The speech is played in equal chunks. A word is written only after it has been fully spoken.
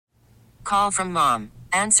Call from mom.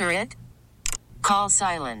 Answer it. Call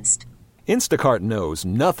silenced. Instacart knows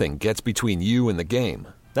nothing gets between you and the game.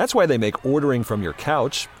 That's why they make ordering from your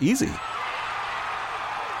couch easy.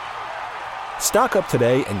 Stock up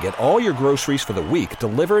today and get all your groceries for the week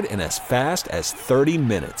delivered in as fast as 30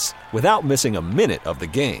 minutes without missing a minute of the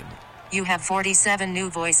game. You have 47 new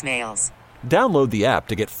voicemails. Download the app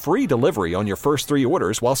to get free delivery on your first 3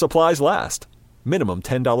 orders while supplies last. Minimum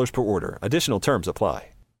 $10 per order. Additional terms apply.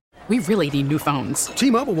 We really need new phones.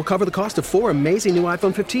 T-Mobile will cover the cost of 4 amazing new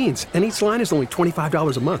iPhone 15s, and each line is only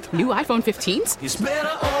 $25 a month. New iPhone 15s? It's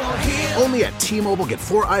better over here. Only at T-Mobile, get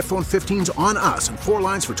 4 iPhone 15s on us and 4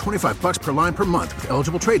 lines for $25 per line per month with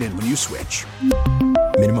eligible trade-in when you switch.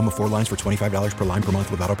 Minimum of 4 lines for $25 per line per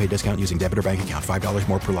month with autopay discount using debit or bank account. $5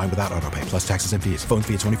 more per line without autopay, plus taxes and fees. Phone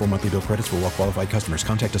fee at 24 monthly bill credits for well-qualified customers.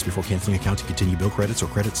 Contact us before canceling account to continue bill credits or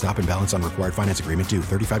credit stop and balance on required finance agreement due.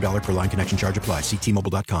 $35 per line connection charge applies. See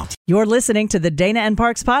T-Mobile.com. You're listening to the Dana and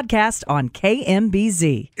Parks podcast on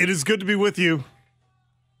KMBZ. It is good to be with you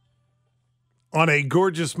on a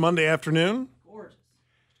gorgeous Monday afternoon. Gorgeous.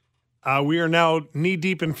 We are now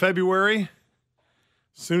knee-deep in February.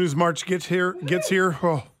 As soon as March gets here,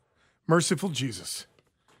 oh, merciful Jesus.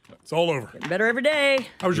 It's all over. Getting better every day.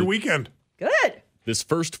 How was your weekend? Good. This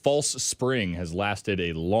first false spring has lasted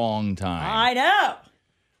a long time. I know.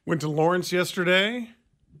 Went to Lawrence yesterday.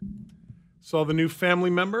 Saw the new family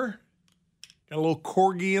member. Got a little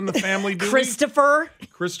corgi in the family. Christopher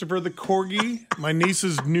the corgi. My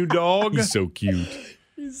niece's new dog. He's so cute.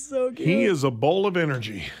 He's so cute. He is a bowl of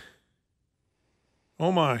energy.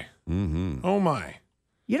 Oh, my. Mm-hmm. Oh, my.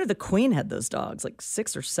 You know, the Queen had those dogs, like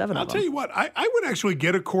 6 or 7 I'll of them. tell you what, I would actually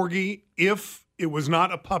get a corgi if it was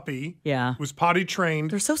not a puppy. Yeah. Was potty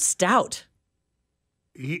trained. They're so stout.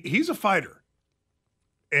 He's a fighter.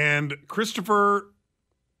 And Christopher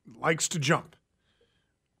likes to jump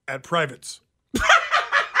at privates.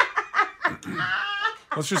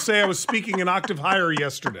 Let's just say I was speaking an octave higher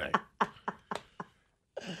yesterday.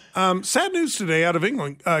 Sad news today out of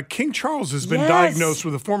England. King Charles has been diagnosed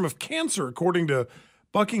with a form of cancer. According to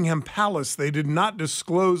Buckingham Palace, they did not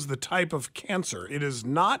disclose the type of cancer. It is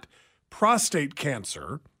not prostate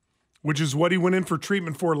cancer, which is what he went in for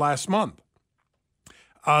treatment for last month.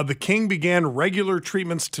 The king began regular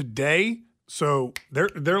treatments today, so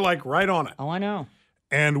they're like right on it. Oh, I know.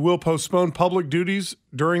 And will postpone public duties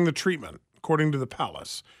during the treatment, according to the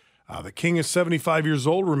palace. The king is 75 years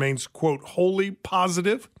old, remains, quote, wholly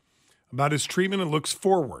positive about his treatment and looks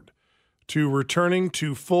forward to returning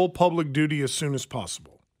to full public duty as soon as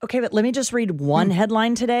possible. Okay, but let me just read one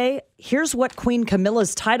headline today. Here's what Queen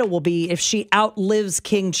Camilla's title will be if she outlives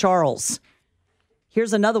King Charles.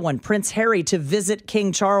 Here's another one. Prince Harry to visit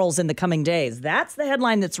King Charles in the coming days. That's the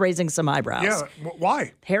headline that's raising some eyebrows. Yeah,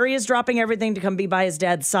 why? Harry is dropping everything to come be by his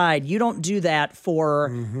dad's side. You don't do that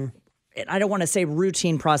for, I don't want to say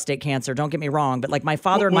routine prostate cancer, don't get me wrong, but like my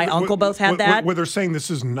father and my uncle both had that. Where they're saying this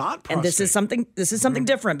is not prostate. And this is something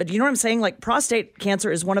different. But you know what I'm saying? Like prostate cancer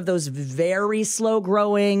is one of those very slow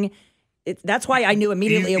growing. That's why I knew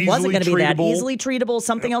immediately it wasn't going to be that easily treatable.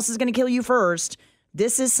 Something else is going to kill you first.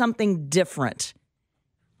 This is something different.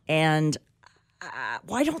 And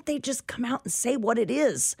why don't they just come out and say what it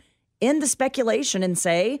is? End the speculation and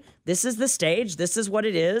say, this is the stage, this is what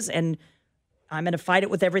it is, and I'm going to fight it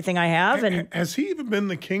with everything I have. And has he even been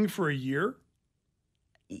the king for a year?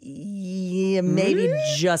 Yeah, maybe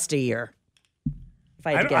just a year. If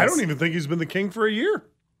I had to guess. I don't even think he's been the king for a year.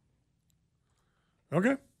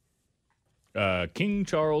 Okay. King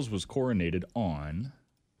Charles was coronated on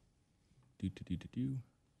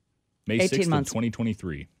May 6th of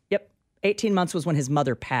 2023. Yep. 18 months was when his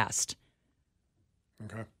mother passed.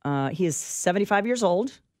 Okay. He is 75 years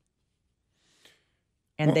old.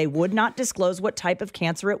 And they would not disclose what type of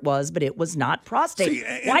cancer it was, but it was not prostate.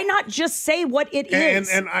 Why not just say what it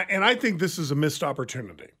is? And I think this is a missed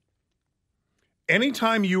opportunity.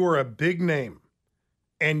 Anytime you are a big name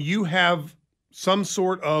and you have some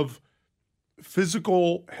sort of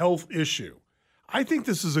physical health issue, I think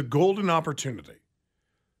this is a golden opportunity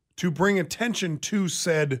to bring attention to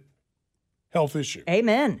said health issue.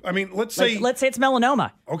 Amen. I mean, let's say it's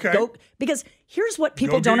melanoma. Okay. Because here's what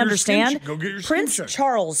people don't understand. Go get your Prince skin checked.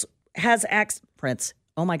 Charles has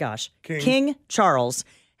King Charles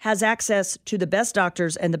has access to the best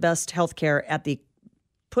doctors and the best health care at the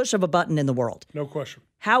push of a button in the world. No question.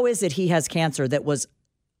 How is it he has cancer that was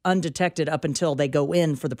undetected up until they go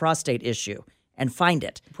in for the prostate issue and find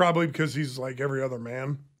it? Probably because he's like every other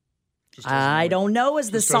man. I don't know.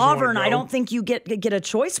 As the sovereign, I don't think you get a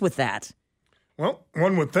choice with that. Well,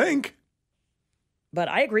 one would think. But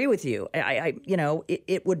I agree with you.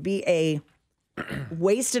 It would be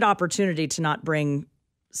wasted opportunity to not bring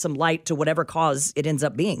some light to whatever cause it ends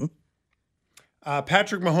up being.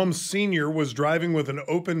 Patrick Mahomes Sr. was driving with an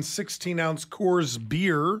open 16-ounce Coors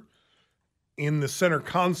beer in the center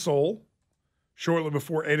console shortly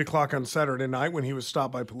before 8 o'clock on Saturday night when he was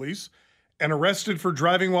stopped by police and arrested for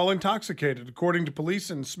driving while intoxicated, according to police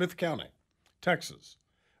in Smith County, Texas.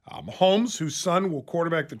 Mahomes, whose son will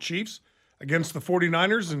quarterback the Chiefs against the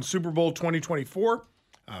 49ers in Super Bowl 2024,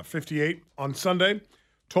 58 on Sunday,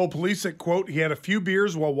 told police that, quote, he had a few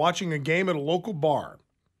beers while watching a game at a local bar.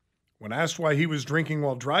 When asked why he was drinking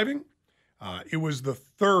while driving, it was the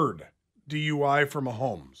third DUI for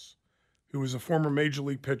Mahomes, who was a former Major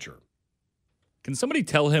League pitcher. Can somebody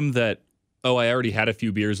tell him that, I already had a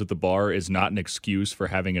few beers at the bar is not an excuse for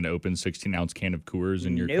having an open 16-ounce can of Coors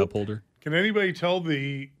in your cup holder? Can anybody tell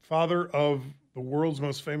the father of the world's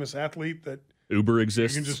most famous athlete that Uber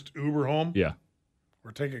exists? You can just Uber home? Yeah.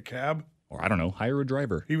 Or take a cab? Or, I don't know, hire a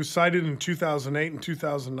driver. He was cited in 2008 and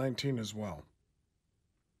 2019 as well.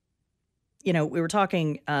 You know, we were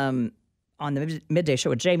talking on the midday show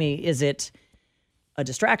with Jamie. Is it a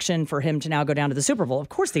distraction for him to now go down to the Super Bowl? Of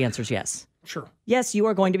course the answer is yes. Sure. Yes, you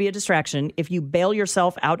are going to be a distraction if you bail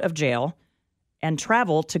yourself out of jail and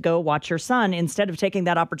travel to go watch your son instead of taking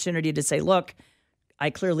that opportunity to say, look, I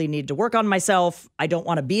clearly need to work on myself. I don't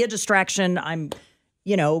want to be a distraction. I'm,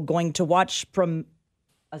 going to watch from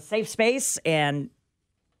a safe space and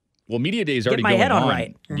well, Media Day is already get my going head on on.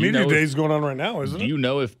 right. Media Day is going on right now, isn't it? Do you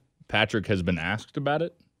know if Patrick has been asked about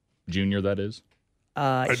it? Junior, that is?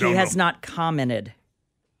 He has not commented.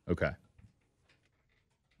 Okay.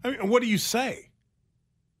 I mean, what do you say?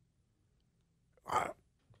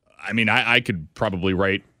 I could probably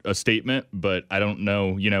write a statement, but I don't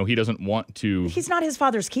know. He doesn't want to. He's not his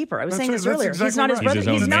father's keeper. I was saying this earlier. Exactly he's not his right. brother. He's his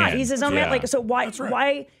own He's not. man. He's his own man. Yeah. Like, so why? That's right.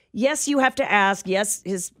 Why? Yes, you have to ask. Yes,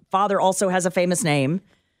 his father also has a famous name,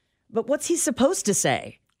 but what's he supposed to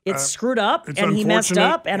say? It's screwed up, it's and he messed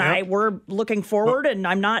unfortunate. up, and Yep. we're looking forward, and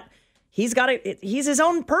I'm not. He's got to. He's his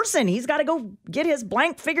own person. He's got to go get his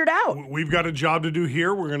blank figured out. We've got a job to do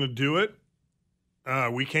here. We're going to do it.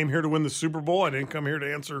 We came here to win the Super Bowl. I didn't come here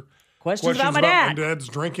to answer Questions about my dad. dad's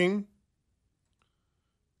drinking.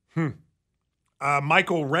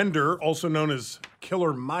 Michael Render, also known as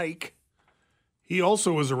Killer Mike, he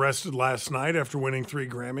also was arrested last night after winning 3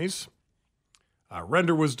 Grammys.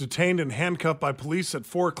 Render was detained and handcuffed by police at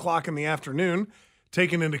 4 o'clock in the afternoon,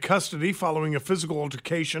 taken into custody following a physical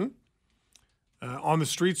altercation on the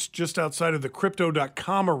streets just outside of the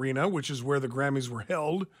Crypto.com arena, which is where the Grammys were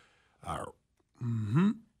held.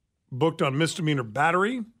 Booked on misdemeanor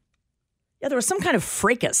battery. Yeah, there was some kind of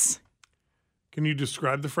fracas. Can you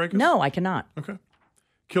describe the fracas? No, I cannot. Okay.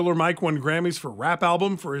 Killer Mike won Grammys for rap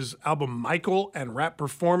album for his album Michael and rap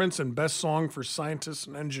performance and best song for Scientists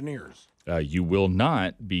and Engineers. You will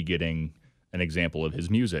not be getting an example of his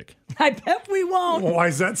music. I bet we won't. Well, why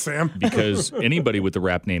is that, Sam? Because anybody with the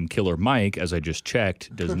rap name Killer Mike, as I just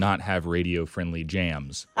checked, does not have radio-friendly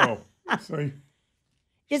jams. Oh, so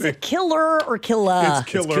Is it killer or killer? it's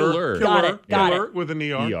Killer. Killer. Got it, got Killer it. with an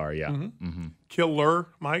ER. ER, yeah. Mm-hmm. Killer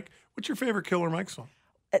Mike. What's your favorite Killer Mike song?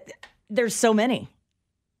 There's so many.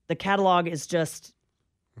 The catalog is just,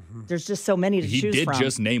 there's just so many to He choose did from.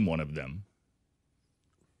 just name one of them.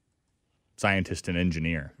 Scientist and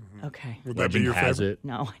Engineer. Okay. Would that be Legend your has favorite? it.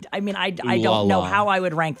 No, I mean, I La don't know la. how I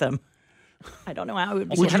would rank them. I don't know how I would.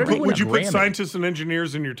 Would you put Grammy. Scientists and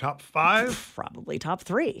Engineers in your top 5? Probably top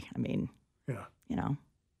 3. I mean, Yeah,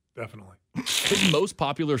 definitely. His most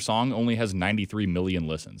popular song only has 93 million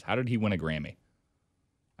listens. How did he win a Grammy?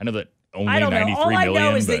 I know that only I don't know. 93 All I million,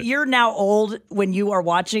 know is but that you're now old when you are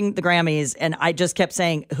watching the Grammys, and I just kept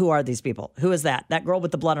saying, "Who are these people? Who is that? That girl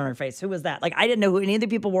with the blood on her face? Who is that?" Like I didn't know who any of the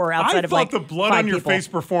people were outside I of like thought the blood 5 on your people. face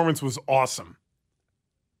performance was awesome.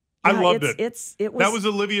 I Yeah, loved it it. was That was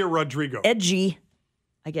Olivia Rodrigo. edgy,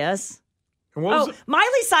 I guess. And what was Oh, it?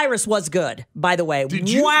 Miley Cyrus was good, by the way.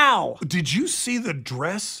 Wow. Did you see the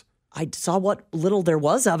dress? I saw what little there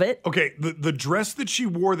was of it. Okay, the dress that she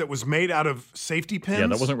wore that was made out of safety pins. yeah,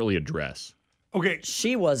 that wasn't really a dress. Okay.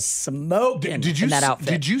 She was smoking Did you in that s- outfit.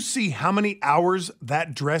 Did you see how many hours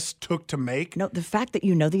that dress took to make? No, the fact that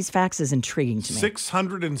you know these facts is intriguing to me.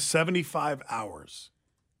 675 hours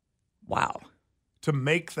Wow. to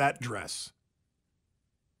make that dress.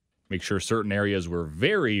 Make sure certain areas were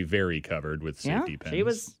very, very covered with Yeah, safety pins. she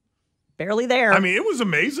was barely there. I mean, it was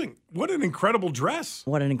amazing. What an incredible dress.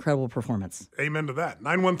 What an incredible performance. Amen to that.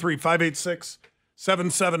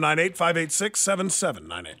 913-586-7798,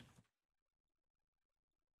 586-7798.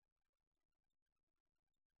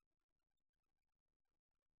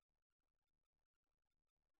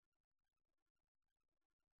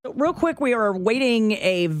 So real quick, we are awaiting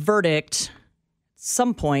a verdict at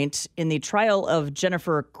some point in the trial of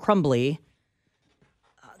Jennifer Crumbley,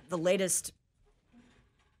 the latest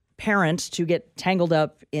parent to get tangled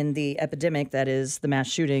up in the epidemic that is the mass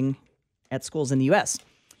shooting at schools in the U.S.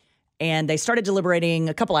 And they started deliberating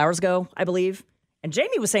a couple hours ago, I believe. And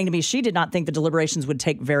Jamie was saying to me she did not think the deliberations would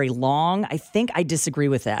take very long. I think I disagree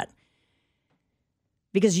with that.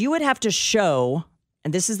 Because you would have to show,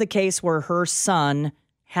 and this is the case where her son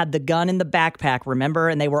had the gun in the backpack, remember?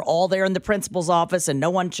 And they were all there in the principal's office and no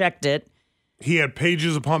one checked it. He had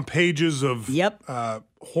pages upon pages of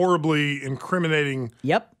horribly incriminating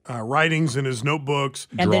writings in his notebooks.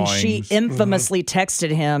 And drawings. then she infamously texted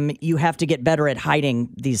him, you have to get better at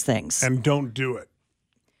hiding these things. And don't do it.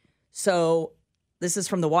 So this is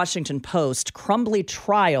from the Washington Post. Crumbley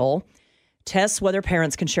trial tests whether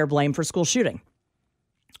parents can share blame for school shooting.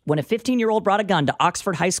 When a 15-year-old brought a gun to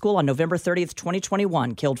Oxford High School on November 30th,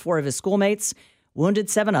 2021, killed 4 of his schoolmates, wounded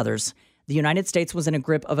 7 others, the United States was in a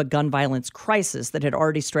grip of a gun violence crisis that had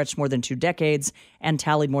already stretched more than 2 decades and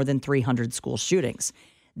tallied more than 300 school shootings.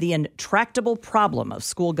 The intractable problem of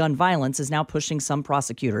school gun violence is now pushing some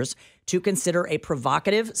prosecutors to consider a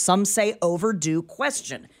provocative, some say overdue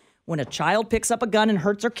question. When a child picks up a gun and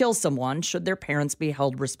hurts or kills someone, should their parents be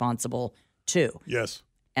held responsible too? Yes.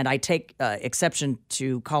 And I take exception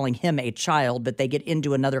to calling him a child, but they get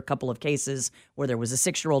into another couple of cases where there was a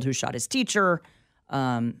 6-year-old who shot his teacher,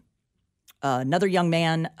 another young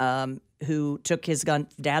man who took his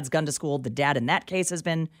dad's gun to school. The dad in that case has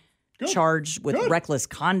been charged with reckless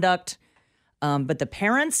conduct. But the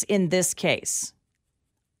parents in this case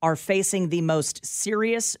are facing the most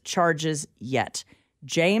serious charges yet.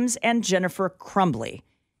 James and Jennifer Crumbley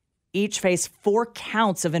each face 4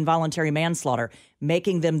 counts of involuntary manslaughter,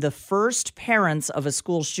 making them the first parents of a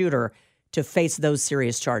school shooter to face those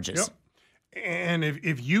serious charges. Yep. And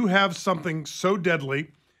if you have something so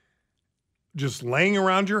deadly just laying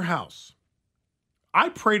around your house, I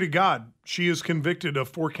pray to God she is convicted of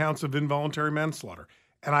 4 counts of involuntary manslaughter.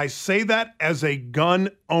 And I say that as a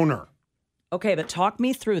gun owner. Okay, but talk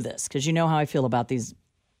me through this, because you know how I feel about these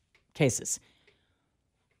cases.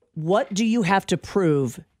 What do you have to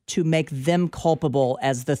prove to make them culpable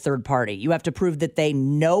as the third party? You have to prove that they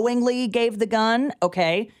knowingly gave the gun.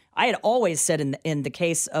 Okay. I had always said in the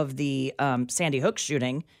case of the Sandy Hook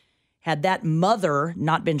shooting, had that mother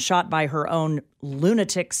not been shot by her own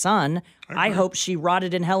lunatic son, I hope she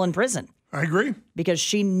rotted in hell in prison. I agree. Because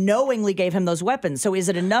she knowingly gave him those weapons. So is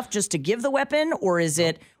it enough just to give the weapon, or is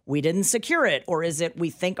it we didn't secure it, or is it we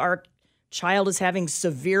think our child is having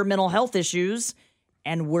severe mental health issues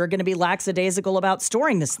and we're going to be lackadaisical about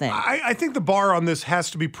storing this thing? I think the bar on this has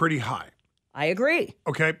to be pretty high. I agree.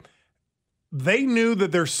 Okay. They knew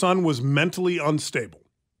that their son was mentally unstable.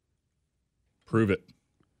 Prove it.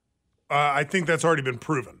 I think that's already been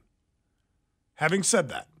proven. Having said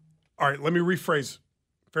that, all right, let me rephrase.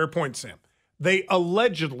 Fair point, Sam. They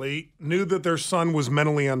allegedly knew that their son was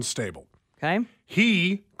mentally unstable. Okay.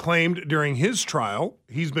 He claimed during his trial,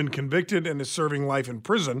 he's been convicted and is serving life in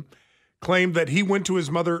prison, claimed that he went to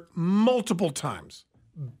his mother multiple times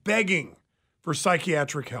begging for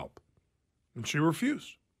psychiatric help, and she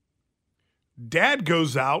refused. Dad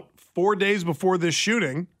goes out 4 days before this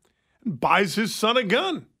shooting and buys his son a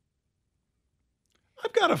gun.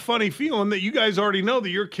 I've got a funny feeling that you guys already know that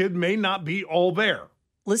your kid may not be all there.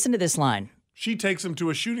 Listen to this line. She takes him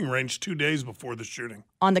to a shooting range 2 days before the shooting.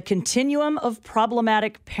 On the continuum of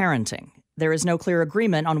problematic parenting, there is no clear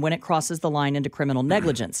agreement on when it crosses the line into criminal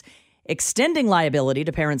negligence. Extending liability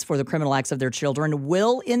to parents for the criminal acts of their children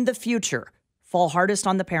will, in the future, fall hardest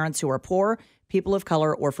on the parents who are poor, people of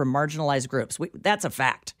color, or from marginalized groups. That's a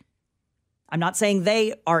fact. I'm not saying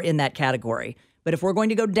they are in that category, but if we're going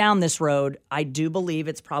to go down this road, I do believe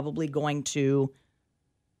it's probably going to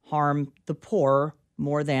harm the poor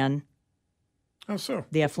more than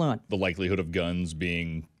the affluent. The likelihood of guns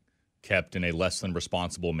being kept in a less than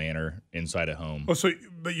responsible manner inside a home. Oh, so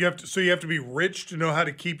you have to be rich to know how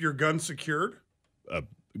to keep your gun secured?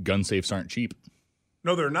 Gun safes aren't cheap.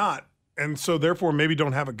 No, they're not. And so therefore maybe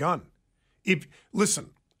don't have a gun. Listen,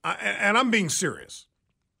 and I'm being serious.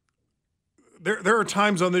 There are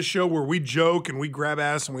times on this show where we joke and we grab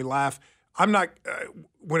ass and we laugh. I'm not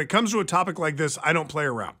when it comes to a topic like this, I don't play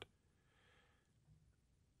around.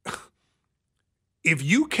 If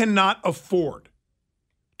you cannot afford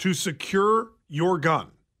to secure your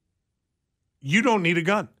gun, you don't need a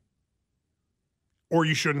gun. Or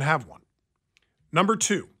you shouldn't have one. Number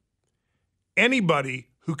 2, anybody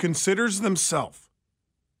who considers themselves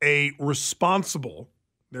a responsible,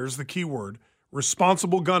 there's the key word,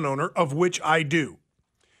 responsible gun owner, of which I do,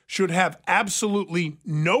 should have absolutely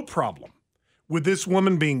no problem with this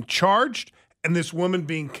woman being charged and this woman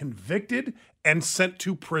being convicted and sent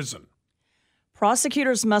to prison.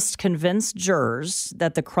 Prosecutors must convince jurors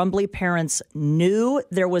that the Crumbly parents knew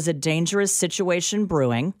there was a dangerous situation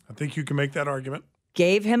brewing. I think you can make that argument.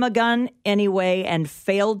 Gave him a gun anyway and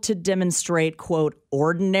failed to demonstrate, quote,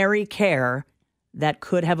 ordinary care that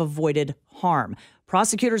could have avoided harm.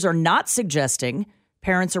 Prosecutors are not suggesting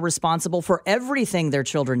parents are responsible for everything their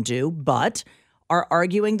children do, but are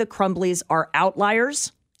arguing the Crumblies are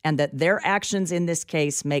outliers and that their actions in this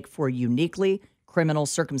case make for uniquely criminal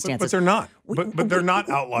circumstances. But they're not. But they're not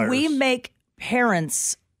outliers. We make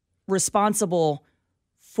parents responsible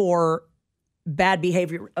for bad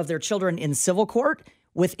behavior of their children in civil court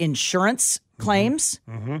with insurance claims.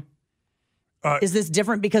 Is this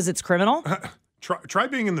different because it's criminal? Try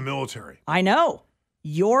being in the military. I know.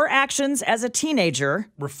 Your actions as a teenager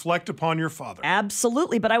reflect upon your father.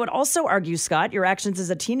 Absolutely. But I would also argue, Scott, your actions as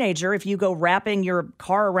a teenager, if you go wrapping your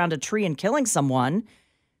car around a tree and killing someone,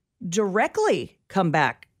 directly come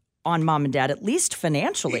back on mom and dad, at least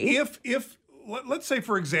financially. If let's say,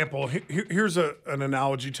 for example, here's an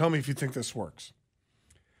analogy. Tell me if you think this works.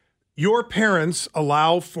 Your parents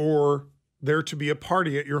allow for there to be a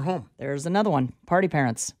party at your home. There's another one. Party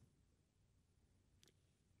parents.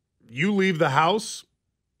 You leave the house.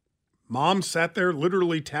 Mom sat there,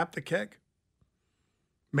 literally tapped the keg.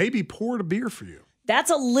 Maybe poured a beer for you.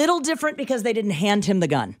 That's a little different because they didn't hand him the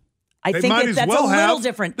gun. I think that's well a little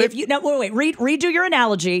different. If you wait, redo your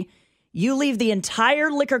analogy. You leave the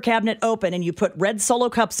entire liquor cabinet open and you put red Solo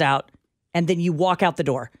cups out, and then you walk out the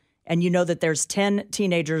door. And you know that there's 10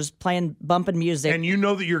 teenagers playing bumping music. And you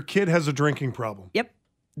know that your kid has a drinking problem. Yep.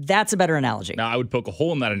 That's a better analogy. Now, I would poke a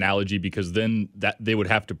hole in that analogy because then that they would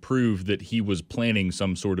have to prove that he was planning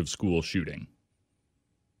some sort of school shooting.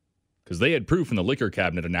 Because they had proof in the liquor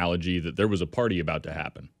cabinet analogy that there was a party about to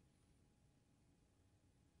happen.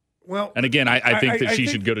 Well, and again, I think that she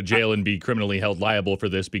should go to jail and be criminally held liable for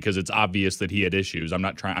this because it's obvious that he had issues. I'm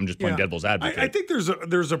just playing devil's advocate. I think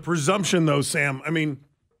there's a presumption, though, Sam. I mean,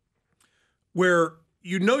 where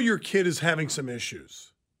you know your kid is having some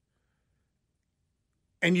issues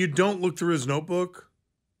and you don't look through his notebook.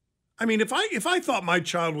 I mean, if I thought my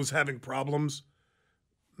child was having problems,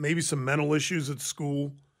 maybe some mental issues at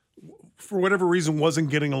school, for whatever reason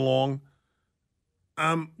wasn't getting along,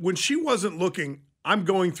 when she wasn't looking, I'm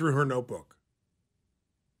going through her notebook.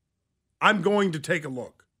 I'm going to take a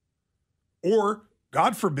look. Or,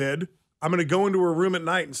 God forbid, I'm going to go into her room at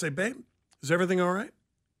night and say, babe, is everything all right?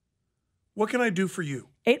 What can I do for you?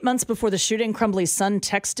 8 months before the shooting, Crumbly's son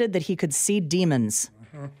texted that he could see demons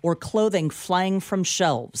or clothing flying from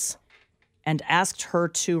shelves and asked her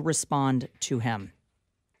to respond to him.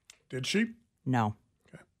 Did she? No.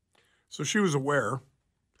 Okay. So she was aware.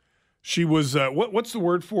 She was, what's the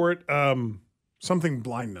word for it? Something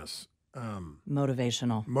blindness.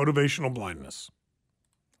 Motivational. Motivational blindness.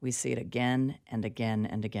 We see it again and again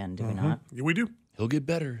and again, do we not? Yeah, we do. He'll get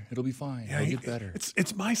better. It'll be fine. Yeah, He'll get better.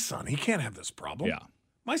 It's my son. He can't have this problem. Yeah.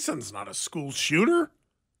 My son's not a school shooter.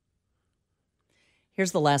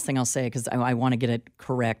 Here's the last thing I'll say because I want to get it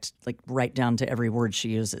correct, like right down to every word she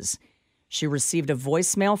uses. She received a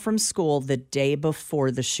voicemail from school the day before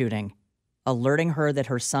the shooting, alerting her that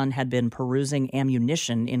her son had been perusing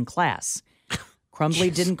ammunition in class. Crumbly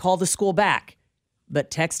didn't call the school back,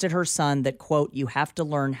 but texted her son that, quote, you have to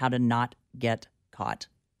learn how to not get caught.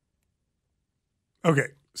 Okay,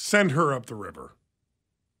 send her up the river.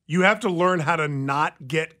 You have to learn how to not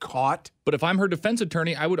get caught. But if I'm her defense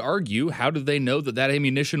attorney, I would argue, how do they know that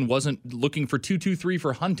ammunition wasn't looking for 223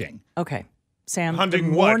 for hunting? Okay, Sam.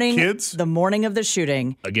 Hunting what, kids? The morning of the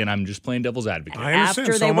shooting. Again, I'm just playing devil's advocate. I understand,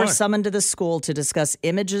 after they were summoned to the school to discuss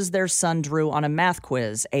images their son drew on a math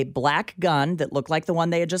quiz, a black gun that looked like the one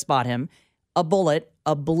they had just bought him, a bullet,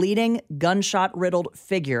 a bleeding, gunshot-riddled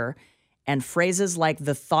figure, and phrases like,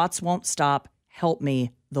 the thoughts won't stop, help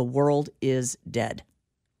me, the world is dead.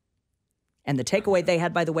 And the takeaway they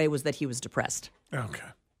had, by the way, was that he was depressed. Okay.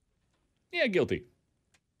 Yeah, guilty.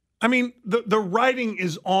 I mean, the writing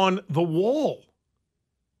is on the wall.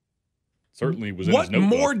 Certainly was in his notebook.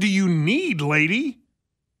 What more do you need, lady?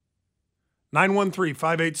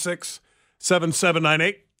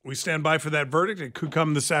 913-586-7798. We stand by for that verdict. It could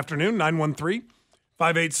come this afternoon.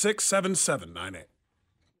 913-586-7798.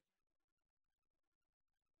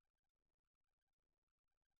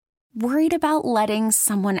 Worried about letting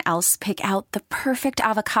someone else pick out the perfect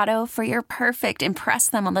avocado for your perfect impress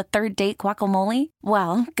them on the third date guacamole?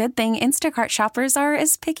 Well, good thing Instacart shoppers are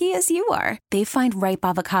as picky as you are. They find ripe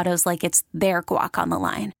avocados like it's their guac on the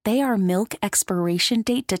line. They are milk expiration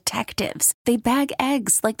date detectives. They bag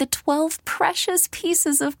eggs like the 12 precious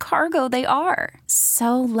pieces of cargo they are.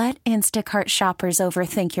 So let Instacart shoppers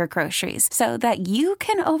overthink your groceries so that you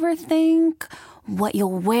can overthink what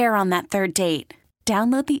you'll wear on that third date.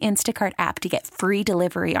 Download the Instacart app to get free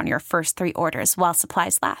delivery on your first 3 orders while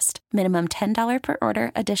supplies last. Minimum $10 per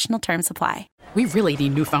order. Additional terms apply. We really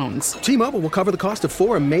need new phones. T-Mobile will cover the cost of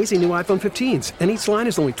 4 amazing new iPhone 15s, and each line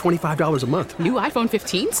is only $25 a month. New iPhone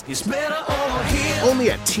 15s? It's better over here.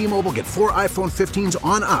 Only at T-Mobile, get 4 iPhone 15s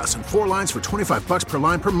on us and 4 lines for $25 per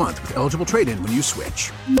line per month with eligible trade-in when you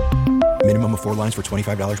switch. Minimum of 4 lines for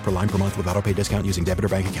 $25 per line per month with autopay discount using debit or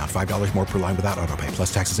bank account. $5 more per line without autopay,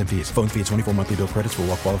 plus taxes and fees. Phone fee at 24 monthly bill credits for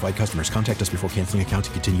well-qualified customers. Contact us before canceling account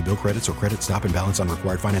to continue bill credits or credit stop and balance on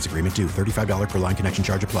required finance agreement due. $35 per line connection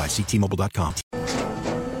charge applies. See T-Mobile.com.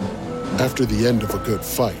 After the end of a good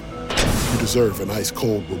fight, you deserve an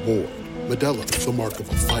ice-cold reward. Modelo is the mark of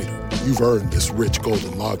a fighter. You've earned this rich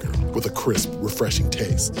golden lager with a crisp, refreshing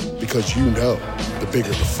taste. Because you know, the bigger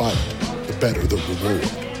the fight, the better the reward.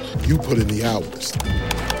 You put in the hours,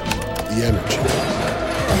 the energy,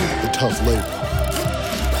 the tough labor.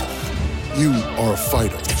 You are a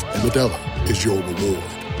fighter, and Modelo is your reward.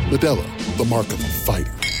 Modelo, the mark of a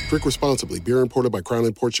fighter. Drink responsibly. Beer imported by Crown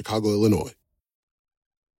Imports, Chicago, Illinois.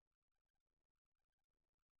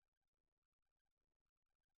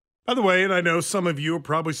 By the way, and I know some of you are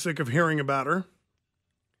probably sick of hearing about her.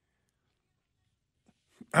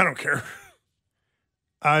 I don't care.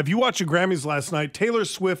 If you watched the Grammys last night, Taylor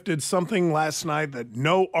Swift did something last night that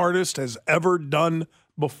no artist has ever done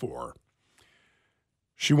before.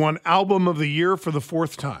 She won Album of the Year for the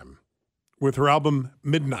 4th time with her album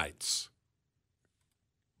Midnights,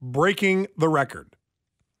 breaking the record.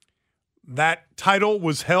 That title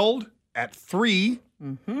was held at 3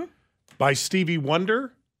 by Stevie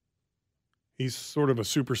Wonder. He's sort of a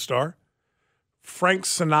superstar. Frank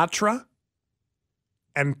Sinatra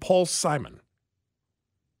and Paul Simon.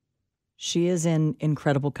 She is in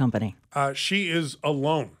incredible company. She is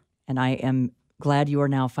alone. And I am glad you are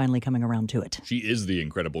now finally coming around to it. She is the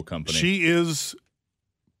incredible company. She is,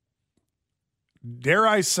 dare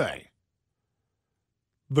I say,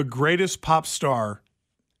 the greatest pop star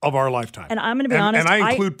of our lifetime. And I'm going to be honest. And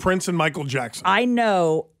I include Prince and Michael Jackson. I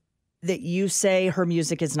know that you say her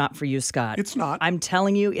music is not for you, Scott. It's not. I'm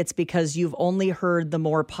telling you, it's because you've only heard the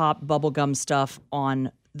more pop bubblegum stuff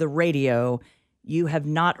on the radio. You have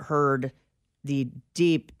not heard the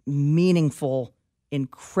deep, meaningful,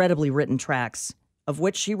 incredibly written tracks, of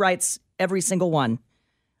which she writes every single one.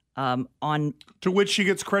 To which she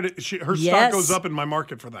gets credit. Her stock goes up in my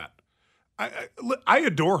market for that. I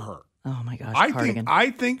adore her. Oh my gosh, Cardigan. I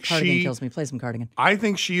think Cardigan she kills me. Play some Cardigan. I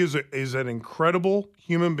think she is an incredible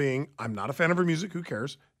human being. I'm not a fan of her music. Who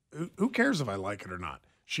cares? Who cares if I like it or not?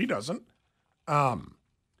 She doesn't.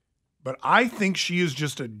 But I think she is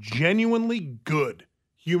just a genuinely good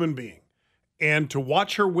human being. And to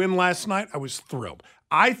watch her win last night, I was thrilled.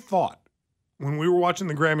 I thought, when we were watching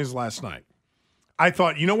the Grammys last night, I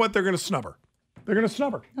thought, you know what? They're going to snub her. They're going to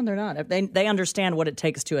snub her. No, they're not. They understand what it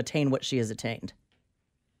takes to attain what she has attained.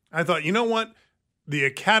 I thought, you know what? The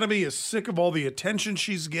Academy is sick of all the attention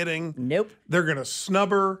she's getting. Nope. They're going to snub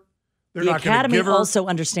her. They're the not going to Academy give her. also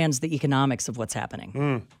understands the economics of what's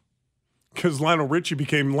happening. Because Lionel Richie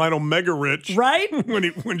became Lionel Mega Rich. Right?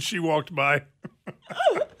 when she walked by.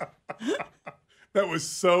 That was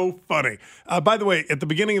so funny. By the way, at the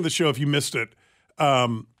beginning of the show, if you missed it,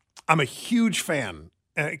 I'm a huge fan.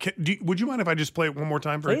 Would you mind if I just play it one more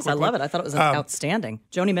time? Please, I love it. I thought it was outstanding.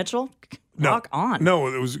 Joni Mitchell, rock on. No,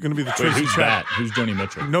 it was going to be the Tracy Who's that? Who's Joni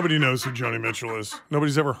Mitchell? Nobody knows who Joni Mitchell is.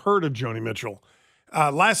 Nobody's ever heard of Joni Mitchell.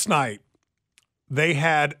 Last night, they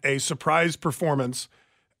had a surprise performance.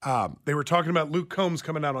 They were talking about Luke Combs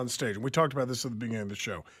coming out on stage. And we talked about this at the beginning of the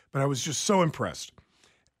show. But I was just so impressed.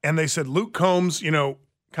 And they said Luke Combs,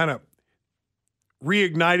 kind of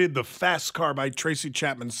reignited the Fast Car by Tracy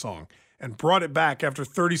Chapman song and brought it back after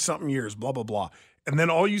 30-something years, blah, blah, blah. And then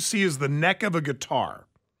all you see is the neck of a guitar.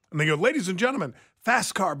 And they go, ladies and gentlemen,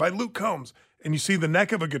 Fast Car by Luke Combs. And you see the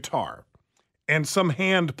neck of a guitar and some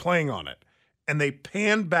hand playing on it. And they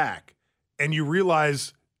pan back and you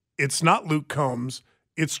realize it's not Luke Combs,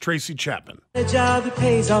 it's Tracy Chapman. A job that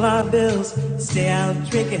pays all our bills, stay out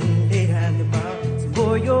drinking behind the bar.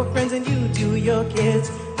 For your friends and you do your kids,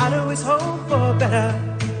 I'd always hope for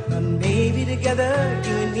better. But maybe together,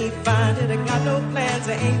 you and me find it. I got no plans,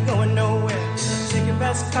 I ain't going nowhere. Take your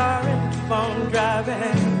fast car and keep on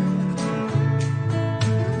driving.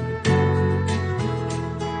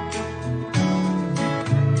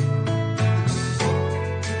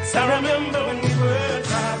 So I remember when we were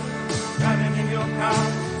driving in your car,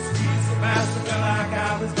 streets so fast, I felt like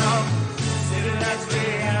I was gone. City lights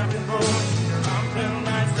way out before, long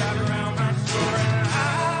nights drive around my shore, and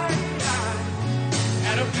I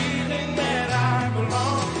had a feeling that I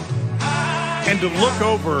belonged. And to look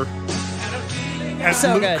over at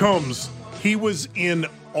So Luke good. Combs, he was in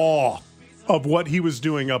awe of what he was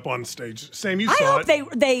doing up on stage. Sam, you I saw hope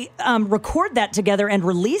it. they record that together and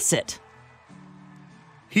release it.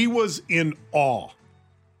 He was in awe.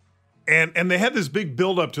 And they had this big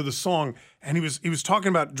build up to the song, and he was talking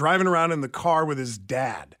about driving around in the car with his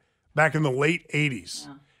dad back in the late 80s.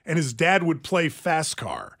 Yeah. And his dad would play fast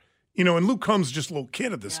car. You know, and Luke Combs is just a little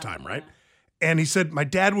kid at this time, right? And he said, my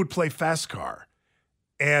dad would play fast car.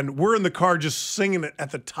 And we're in the car just singing it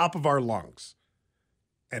at the top of our lungs.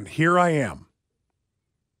 And here I am,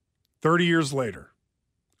 30 years later,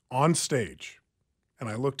 on stage. And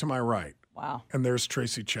I look to my right. Wow. And there's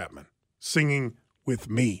Tracy Chapman singing with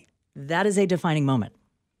me. That is a defining moment.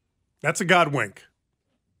 That's a God wink.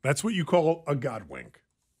 That's what you call a God wink.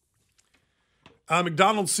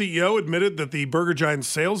 McDonald's CEO admitted that the Burger Giant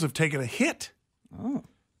sales have taken a hit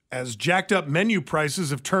as jacked up menu prices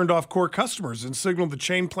have turned off core customers and signaled the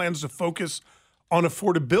chain plans to focus on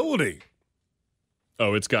affordability.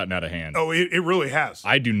 Oh, it's gotten out of hand. Oh, it really has.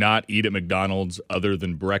 I do not eat at McDonald's other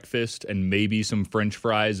than breakfast and maybe some French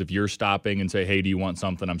fries. If you're stopping and say, hey, do you want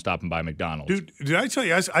something? I'm stopping by McDonald's. Dude, did I tell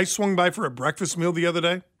you, I swung by for a breakfast meal the other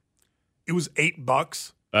day? It was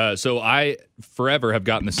 $8. So I forever have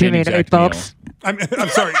gotten the same exact meal. I'm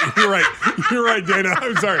sorry. You're right. You're right, Dana.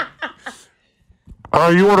 I'm sorry.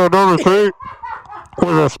 You want another thing?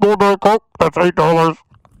 With a small Diet Coke, that's $8.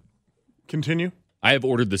 Continue. I have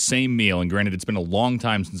ordered the same meal, and granted, it's been a long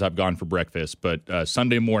time since I've gone for breakfast, but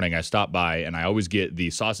Sunday morning I stop by, and I always get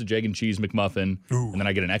the sausage, egg, and cheese McMuffin, and then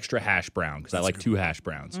I get an extra hash brown, because I like 2 hash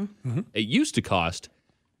browns. Mm-hmm. It used to cost,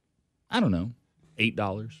 I don't know, $8,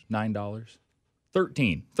 $9,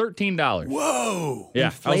 $13. Whoa.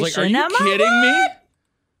 Yeah. I was like, are Inflation, you am I kidding me? right?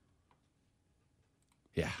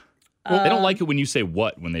 Yeah. Well, they don't like it when you say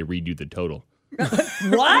what when they read you the total.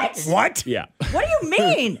 What? What? Yeah. What do you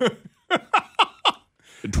mean?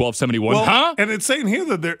 1271, Well, huh? And it's saying here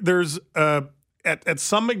that there's at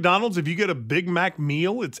some McDonald's, if you get a Big Mac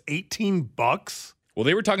meal, it's $18. Well,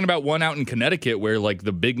 they were talking about one out in Connecticut where like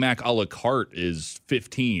the Big Mac a la carte is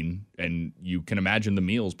 $15, and you can imagine the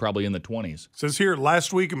meal's probably in the 20s. Says here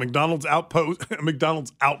last week a McDonald's outpost,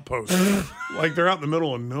 like they're out in the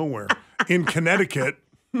middle of nowhere in Connecticut,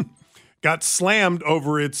 got slammed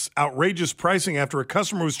over its outrageous pricing after a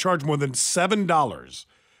customer was charged more than $7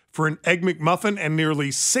 for an Egg McMuffin and nearly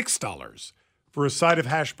 $6 for a side of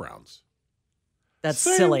hash browns. That's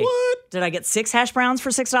Say silly. what? Did I get 6 hash browns for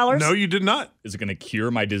 $6? No, you did not. Is it going to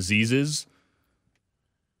cure my diseases?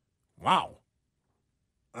 Wow.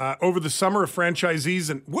 Over the summer,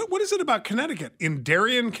 franchisees and what is it about Connecticut? In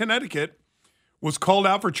Darien, Connecticut, was called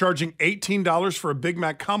out for charging $18 for a Big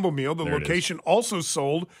Mac combo meal. The There it location also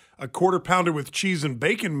sold a quarter pounder with cheese and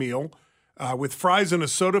bacon meal with fries and a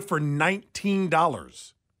soda for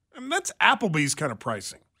 $19. I mean, that's Applebee's kind of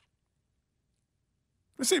pricing.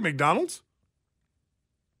 I say McDonald's.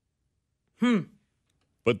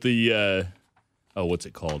 But the, what's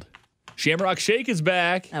it called? Shamrock Shake is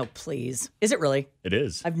back. Oh, please. Is it really? It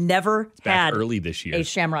is. I've never Back had early this year. a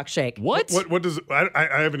Shamrock Shake. What? What does it?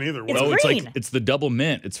 I haven't either. It's Oh, green. it's the double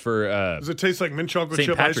mint. It's for Does it taste like mint chocolate St.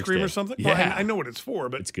 chip Patrick's ice cream Day. or something? Yeah. Well, I know what it's for,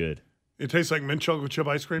 but it's good. it tastes like mint chocolate chip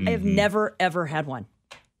ice cream. I have never, ever had one.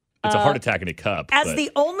 It's a heart attack in a cup. As but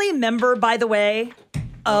the only member, by the way,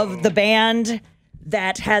 of the band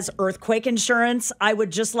that has earthquake insurance, I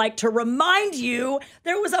would just like to remind you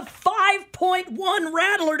there was a 5.1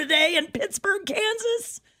 rattler today in Pittsburgh,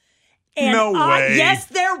 Kansas. And No way. Yes,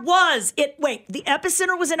 there was. The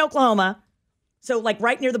epicenter was in Oklahoma. So like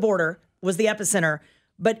right near the border was the epicenter.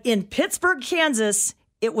 But in Pittsburgh, Kansas,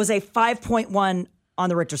 it was a 5.1 on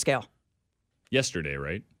the Richter scale. yesterday,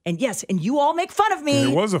 right? And yes, and you all make fun of me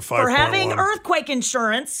It was a for having 5.1. earthquake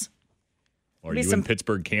insurance. Are Be you some- in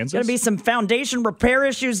Pittsburgh, Kansas? Going to be some foundation repair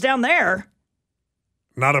issues down there.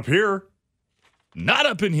 Not up here. Not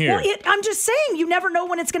up in here. Well, I'm just saying, you never know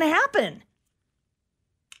when it's going to happen.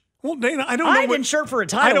 Well, Dana, I don't know. I'd when, insure for a I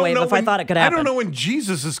tidal don't wave know if I thought it could happen. I don't know when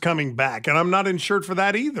Jesus is coming back, and I'm not insured for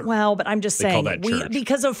that either. Well, but I'm just They call saying, that church.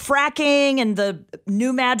 because of fracking and the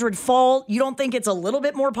New Madrid fault, you don't think it's a little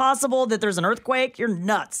bit more possible that there's an earthquake? You're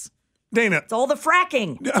nuts. Dana, It's all the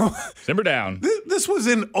fracking. Simmer down. this was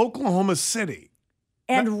in Oklahoma City.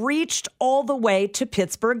 and reached all the way to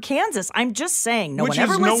Pittsburgh, Kansas. I'm just saying, no Which one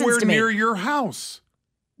ever is listens nowhere to me. near your house.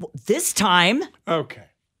 Well, this time. Okay.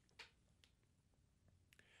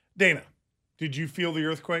 Dana, did you feel the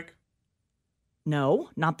earthquake? No,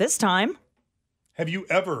 not this time. Have you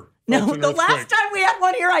ever? No, the last time we had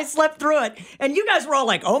one here, I slept through it. And you guys were all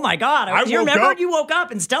like, oh my God. Do you remember you woke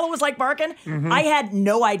up and Stella was like barking? Mm-hmm. I had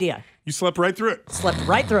no idea. You slept right through it. Slept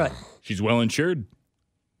right through it. She's well insured.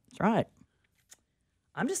 That's right.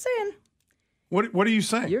 I'm just saying. What are you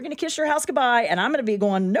saying? You're going to kiss your house goodbye, and I'm going to be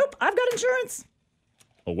going, nope, I've got insurance.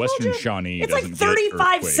 Well, Western Shawnee It's like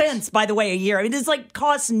 35 cents, by the way, a year. I mean, it's like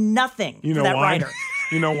costs nothing You know for that why? rider.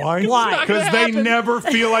 You know why? Why? Because they never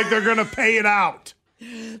feel like they're going to pay it out.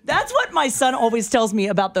 That's what my son always tells me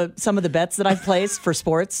about some of the bets that I've placed for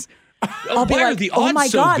sports. I'll be like, oh my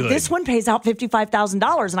God, this one pays out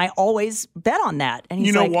 $55,000. And I always bet on that. And he's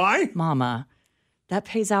You know like, why? Mama, that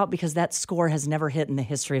pays out because that score has never hit in the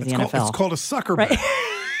history of the NFL. It's called a sucker Right? bet.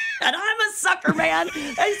 And I'm a sucker, man.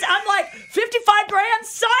 I'm like, 55 grand,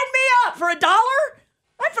 sign me up for $1.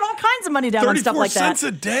 I put all kinds of money down on stuff like that. 34 cents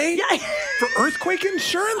a day for earthquake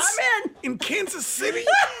insurance? I'm in Kansas City?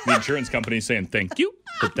 The insurance company's saying thank you.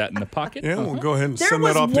 Put that in the pocket. Yeah, we'll go ahead and There send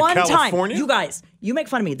was that off to one California. time, you guys, you make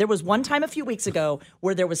fun of me. There was one time a few weeks ago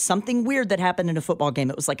where there was something weird that happened in a football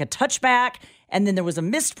game. It was like a touchback, and then there was a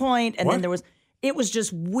missed point, and then it was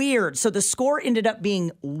just weird. So the score ended up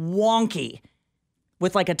being wonky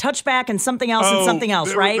with like a touchback and something else and something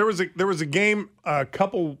else, right? There was a game a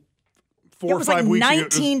couple 4 it or was 5 like weeks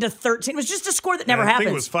 19 ago. to 13. It was just a score that never I happens. think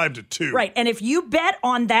it was 5-2. Right. And if you bet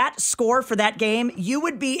on that score for that game, you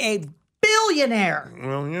would be a billionaire.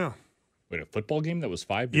 Well, yeah. Wait, a football game that was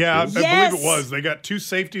 5-2? Yeah, I Yes. believe it was. They got 2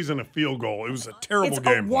 safeties and a field goal. It was a terrible It's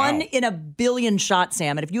game. a 1 in a billion shot,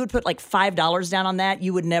 Sam. And if you would put like $5 down on that,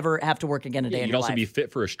 you would never have to work again a day in You'd your also life. be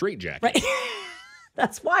fit for a straitjacket. Right.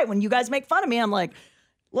 That's why when you guys make fun of me, I'm like,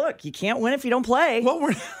 look, you can't win if you don't play. Well,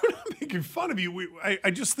 we're not making fun of you.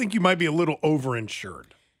 I just think you might be a little overinsured.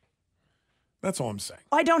 That's all I'm saying.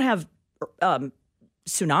 I don't have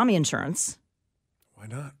tsunami insurance. Why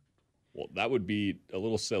not? Well, that would be a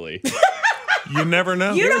little silly. You never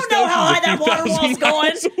know. You don't know how high that water wall's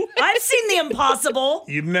going. I've seen the impossible.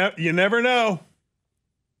 You never know.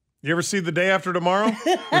 You ever see The Day After Tomorrow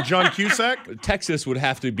with John Cusack? Texas would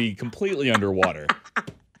have to be completely underwater.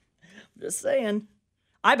 Just saying.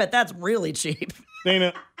 I bet that's really cheap.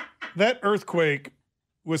 Dana, that earthquake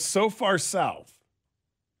was so far south.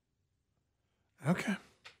 Okay.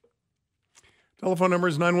 Telephone number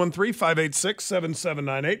is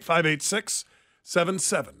 913-586-7798,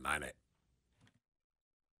 586-7798.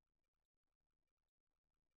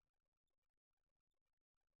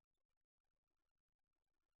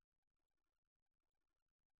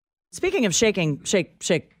 Speaking of shaking, shake.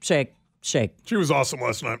 She was awesome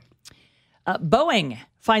last night. Boeing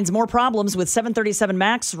finds more problems with 737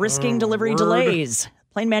 MAX, risking delivery delays.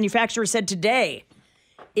 Plane manufacturer said today,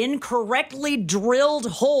 incorrectly drilled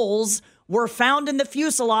holes were found in the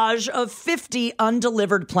fuselage of 50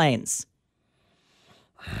 undelivered planes.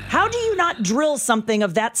 How do you not drill something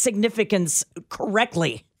of that significance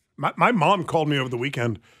correctly? My mom called me over the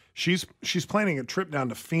weekend. She's planning a trip down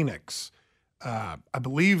to Phoenix, I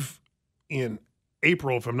believe in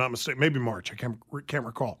April, if I'm not mistaken, maybe March. I can't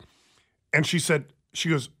recall. And she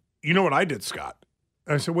goes, you know what I did, Scott?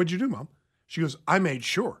 And I said, what'd you do, Mom? She goes, I made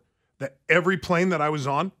sure that every plane that I was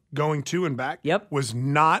on going to and back was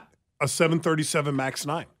not a 737 MAX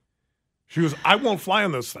 9. She goes, I won't fly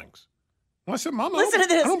on those things. Well, I said, Mom, Listen to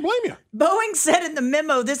this. I don't blame you. Boeing said in the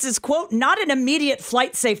memo, this is, quote, not an immediate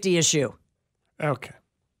flight safety issue. Okay.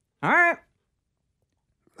 All right.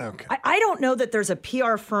 Okay. I don't know that there's a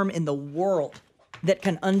PR firm in the world that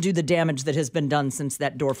can undo the damage that has been done since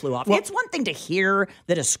that door flew off. Well, it's one thing to hear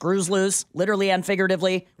that a screw's loose, literally and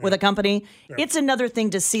figuratively, with a company. Yeah. It's another thing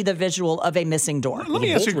to see the visual of a missing door. Well,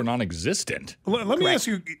 the bolts were non-existent. Let me ask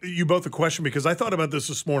you both a question, because I thought about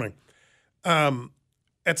this morning.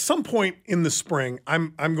 At some point in the spring,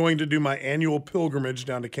 I'm going to do my annual pilgrimage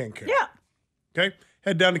down to Cancun. Yeah. Okay?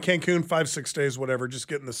 Head down to Cancun, 5-6 days, whatever, just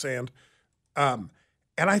get in the sand.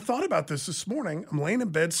 And I thought about this morning. I'm laying in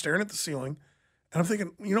bed staring at the ceiling, and I'm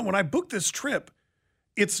thinking, when I booked this trip,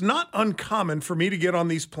 it's not uncommon for me to get on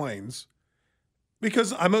these planes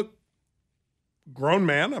because I'm a grown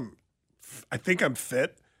man. I think I'm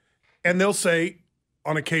fit. And they'll say,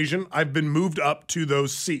 on occasion, I've been moved up to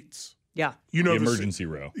those seats. Yeah. The emergency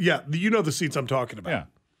row. Yeah. The seats I'm talking about. Yeah.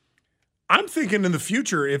 I'm thinking in the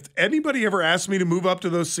future, if anybody ever asks me to move up to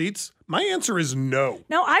those seats, my answer is no.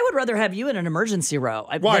 No, I would rather have you in an emergency row.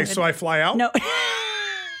 Why? So I fly out? No.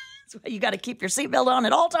 That's why you got to keep your seatbelt on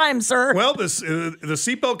at all times, sir. Well, the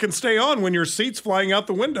seatbelt can stay on when your seat's flying out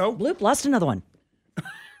the window. Bloop, lost another one.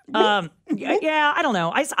 Yeah, I don't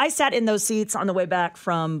know. I sat in those seats on the way back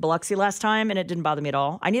from Biloxi last time, and it didn't bother me at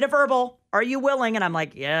all. I need a verbal. Are you willing? And I'm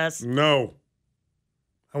like, yes. No.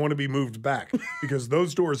 I want to be moved back because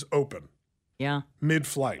those doors open. Yeah.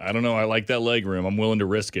 Mid-flight. I don't know. I like that leg room. I'm willing to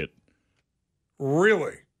risk it.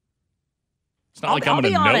 Really? It's not like I'm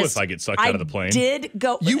going to know if I get sucked out of the plane. Did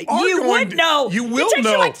go. You would know. You will It takes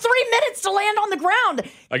know. you like 3 minutes to land on the ground.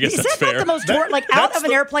 I guess Is that's that fair. not the most like out of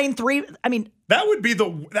an airplane? That would be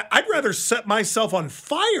I'd rather set myself on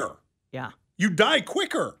fire. Yeah. You die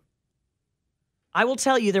quicker. I will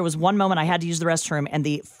tell you, there was one moment I had to use the restroom, and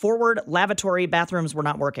the forward lavatory bathrooms were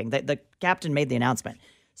not working. The captain made the announcement.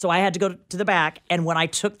 So I had to go to the back, and when I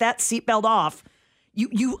took that seatbelt off,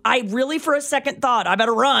 I really for a second thought, I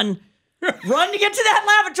better run. Run to get to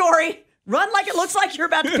that lavatory. Run like it looks like you're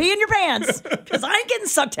about to pee in your pants, because I ain't getting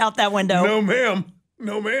sucked out that window. No, ma'am.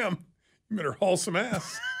 No, ma'am. You better haul some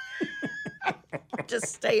ass. Just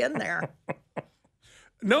stay in there.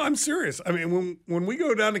 No, I'm serious. I mean, when we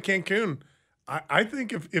go down to Cancun, I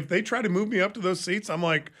think if they try to move me up to those seats, I'm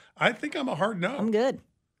like, I think I'm a hard no. I'm good.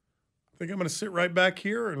 I think I'm going to sit right back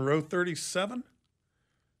here in row 37,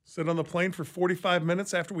 sit on the plane for 45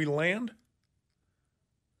 minutes after we land.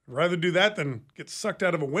 I'd rather do that than get sucked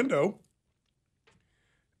out of a window.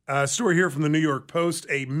 Story here from the New York Post,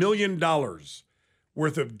 $1 million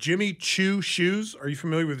worth of Jimmy Choo shoes. Are you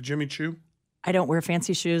familiar with Jimmy Choo? I don't wear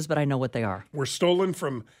fancy shoes, but I know what they are. Were stolen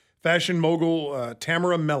from fashion mogul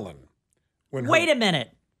Tamara Mellon. Wait a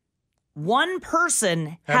minute. One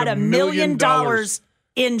person had $1 million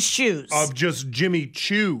in shoes. Of just Jimmy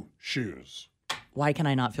Choo shoes. Why can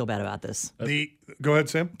I not feel bad about this? Go ahead,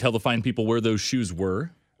 Sam. Tell the fine people where those shoes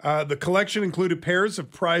were. The collection included pairs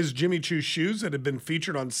of prized Jimmy Choo shoes that had been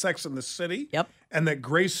featured on Sex and the City. Yep. And that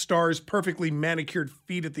graced Star's perfectly manicured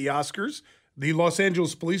feet at the Oscars. The Los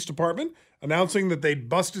Angeles Police Department announcing that they'd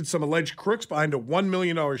busted some alleged crooks behind a $1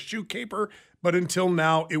 million shoe caper, but until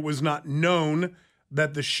now it was not known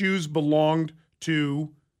that the shoes belonged to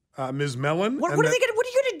Ms. Mellon. What are you going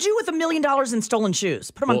to do with $1 million in stolen shoes?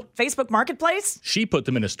 Put them on Facebook Marketplace? She put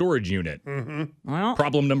them in a storage unit. Mm-hmm. Well,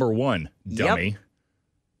 problem number one, dummy.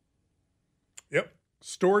 Yep.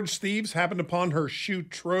 Storage thieves happened upon her shoe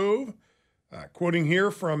trove. Quoting here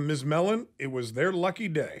from Ms. Mellon, it was their lucky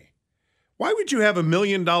day. Why would you have $1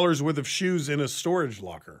 million worth of shoes in a storage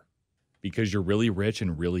locker? Because you're really rich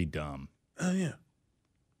and really dumb. Oh, yeah.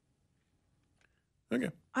 Okay.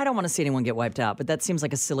 I don't want to see anyone get wiped out, but that seems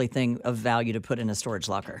like a silly thing of value to put in a storage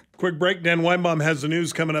locker. Quick break. Dan Weinbaum has the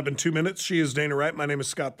news coming up in 2 minutes. She is Dana Wright. My name is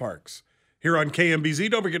Scott Parks. Here on KMBZ,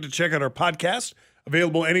 don't forget to check out our podcast.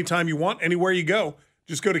 Available anytime you want, anywhere you go.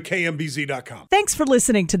 Just go to kmbz.com. Thanks for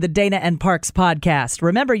listening to the Dana and Parks podcast.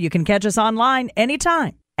 Remember, you can catch us online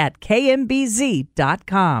anytime at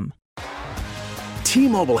kmbz.com.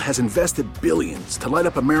 T-Mobile has invested billions to light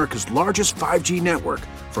up America's largest 5G network,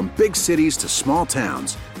 from big cities to small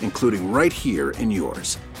towns, including right here in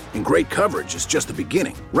yours. And great coverage is just the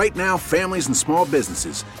beginning. Right now, families and small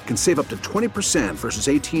businesses can save up to 20% versus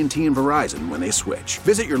AT&T and Verizon when they switch.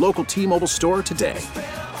 Visit your local T-Mobile store today.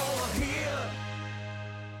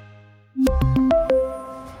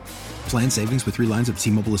 Plan savings with 3 lines of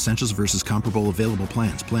T-Mobile Essentials versus comparable available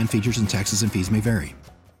plans. Plan features and taxes and fees may vary.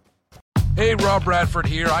 Hey, Rob Bradford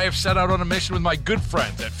here. I have set out on a mission with my good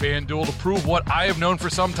friends at FanDuel to prove what I have known for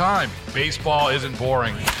some time. Baseball isn't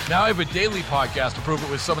boring. Now I have a daily podcast to prove it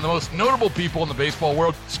with some of the most notable people in the baseball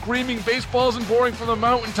world, screaming baseball isn't boring from the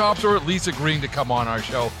mountaintops, or at least agreeing to come on our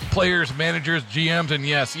show. Players, managers, GMs, and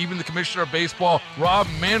yes, even the commissioner of baseball, Rob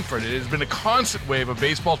Manfred. It has been a constant wave of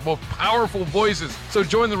baseball's most powerful voices. So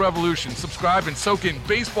join the revolution. Subscribe and soak in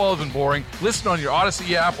Baseball Isn't Boring. Listen on your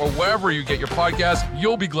Odyssey app or wherever you get your podcasts.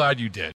 You'll be glad you did.